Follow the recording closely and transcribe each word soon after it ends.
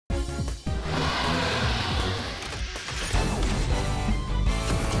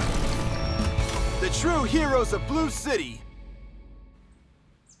true heroes of Blue City.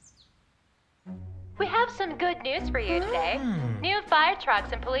 We have some good news for you today. New fire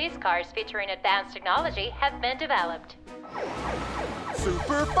trucks and police cars featuring advanced technology have been developed.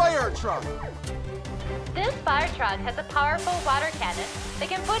 Super Fire Truck. This fire truck has a powerful water cannon that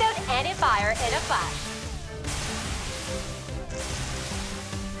can put out any fire in a flash.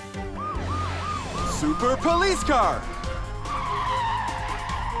 Super Police Car.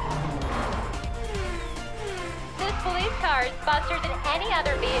 This police car is faster than any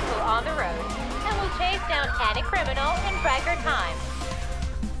other vehicle on the road and will chase down any criminal in record time.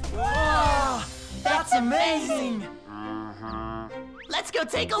 Whoa! That's amazing! Let's go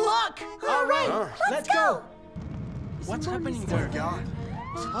take a look! All right, let's go! What's happening there?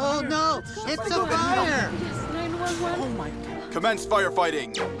 Oh no, it's a fire! Yes, 911. Oh my God. Commence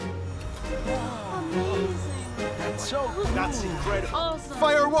firefighting. Amazing. That's so cool. That's incredible. Awesome.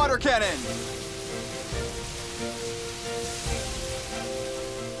 Fire water cannon.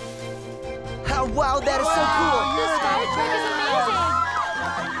 Oh, wow, that is so cool! This fire truck is amazing.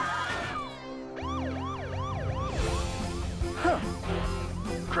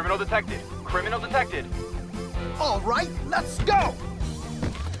 Criminal detected. Criminal detected. All right, let's go!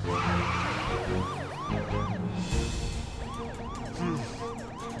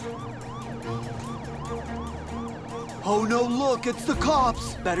 Oh no, look, it's the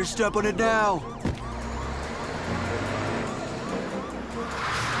cops! Better step on it now.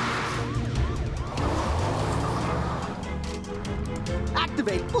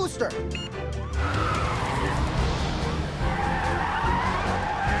 Activate booster! The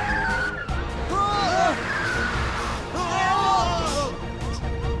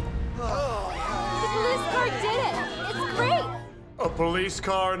police car did it. It's great. A police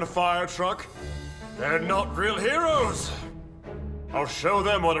car and a fire truck? They're not real heroes! I'll show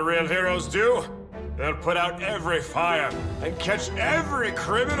them what real heroes do. They'll put out every fire and catch every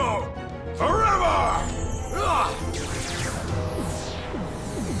criminal forever! Ugh!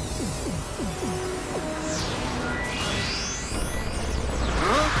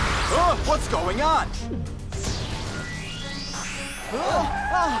 What's going on?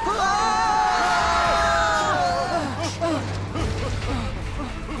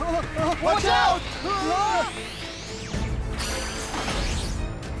 Watch out!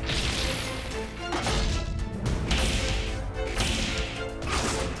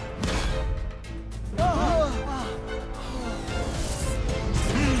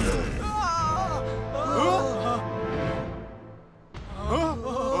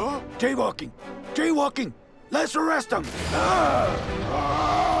 Jaywalking! Jaywalking! Let's arrest him!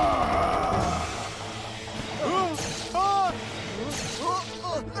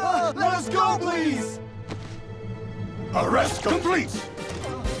 Let us go, please! Arrest complete!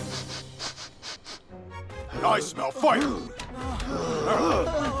 I smell fire!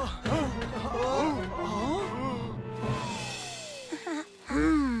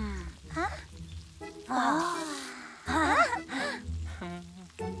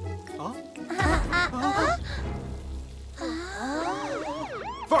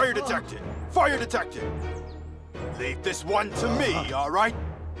 Fire detected! Fire detected! Leave this one to me, all right?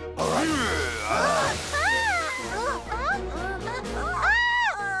 All right.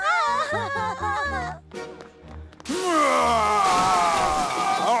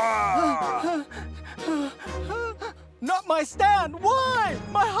 Not my stand! Why?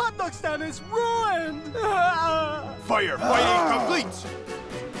 My hot dog stand is ruined! Firefighting complete!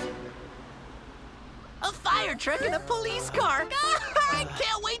 A fire truck and a police car! I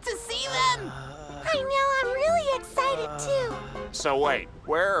can't wait to see them! I know, I'm really excited too. So wait,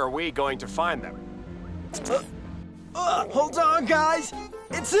 where are we going to find them? Hold on, guys!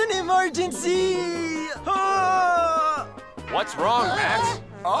 It's an emergency! What's wrong, Max?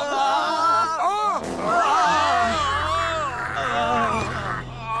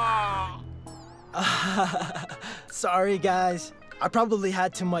 Sorry, guys. I probably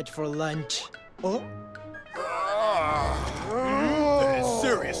had too much for lunch. Oh? That is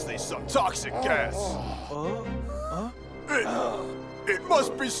seriously some toxic gas. It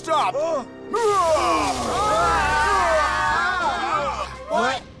must be stopped.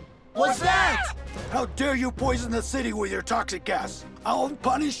 What? What's that? How dare you poison the city with your toxic gas? I'll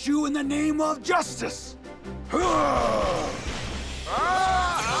punish you in the name of justice.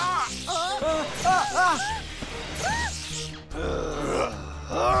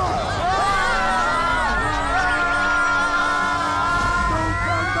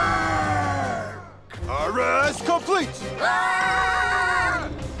 Arrest complete!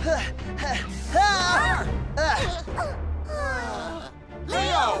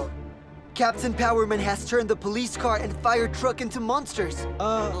 Leo! Captain Powerman has turned the police car and fire truck into monsters.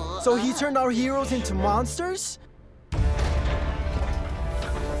 So he turned our heroes into monsters?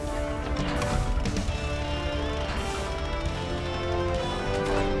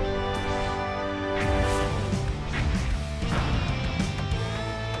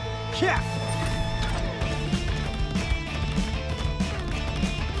 Yeah!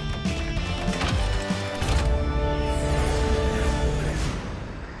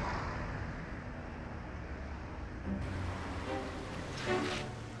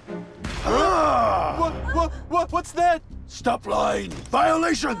 What's that? Stop line!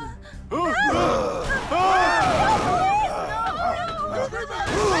 Violation!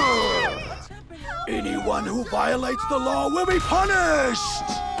 Anyone who violates the law will be punished!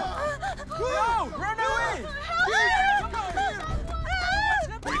 No! Run away!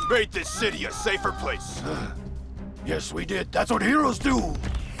 We've made this city a safer place. Yes, we did. That's what heroes do.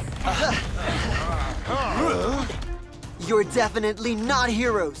 You're definitely not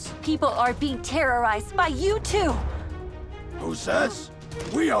heroes. People are being terrorized by you two. Who says?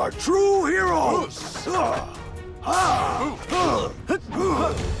 We are true heroes!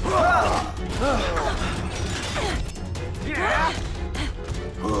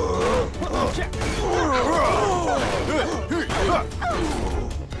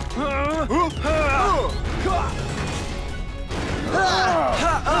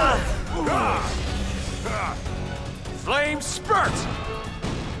 Flame spurt!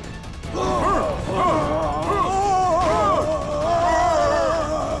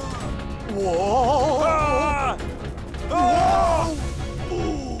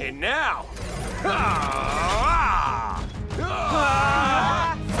 And now!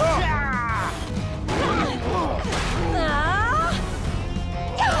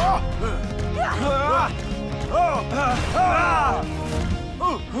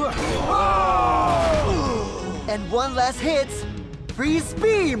 And one last hit. Freeze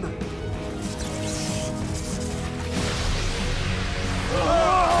beam!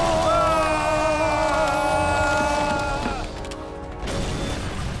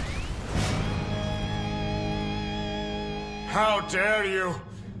 How dare you!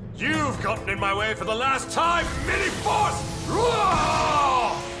 You've gotten in my way for the last time, Miniforce!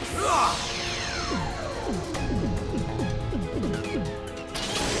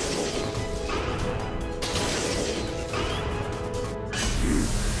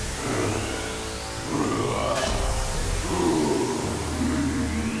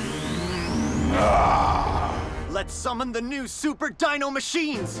 Let's summon the new Super Dino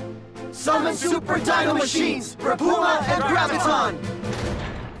Machines! Summon Super Dino Machines! Rapuma and Graviton!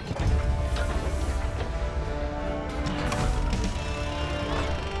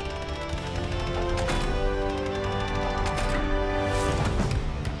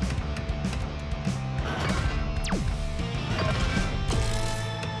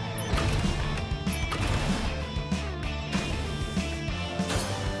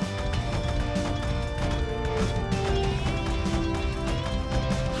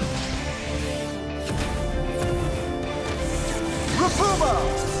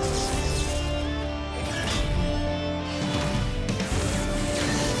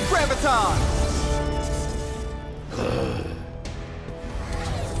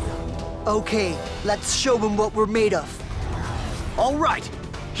 Okay, let's show them what we're made of. All right,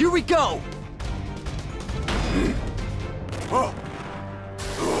 here we go!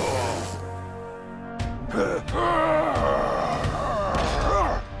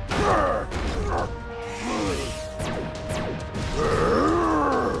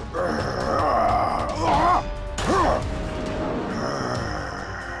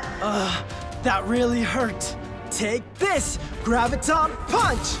 That really hurt. Take this, Graviton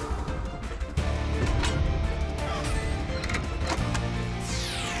Punch!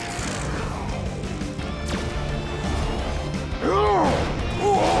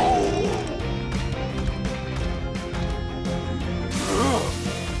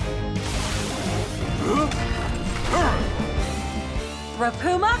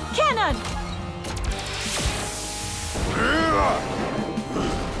 Rapuma Cannon!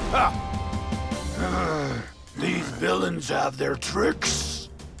 These villains have their tricks.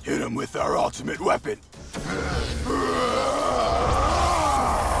 Hit them with our ultimate weapon.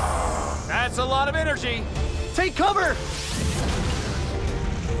 That's a lot of energy. Take cover!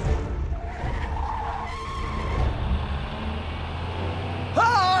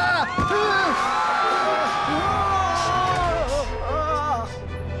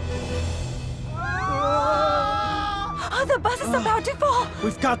 Oh, the bus is about to fall!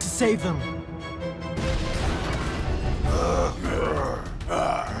 We've got to save them.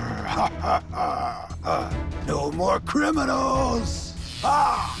 No more criminals!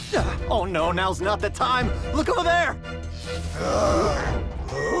 Ah! Oh no, now's not the time. Look over there.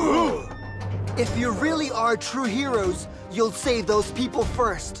 If you really are true heroes, you'll save those people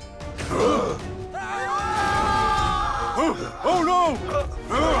first. Oh no!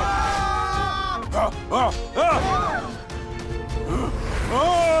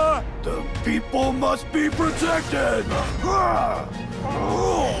 The people must be protected!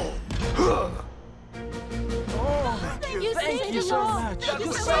 Thank you so much.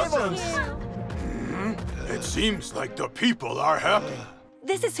 You saved us! It seems like the people are happy.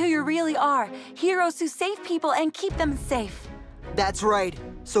 This is who you really are. Heroes who save people and keep them safe. That's right.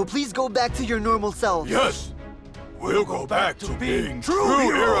 So please go back to your normal selves. Yes! We'll go back to being true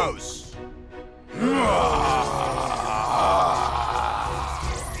heroes!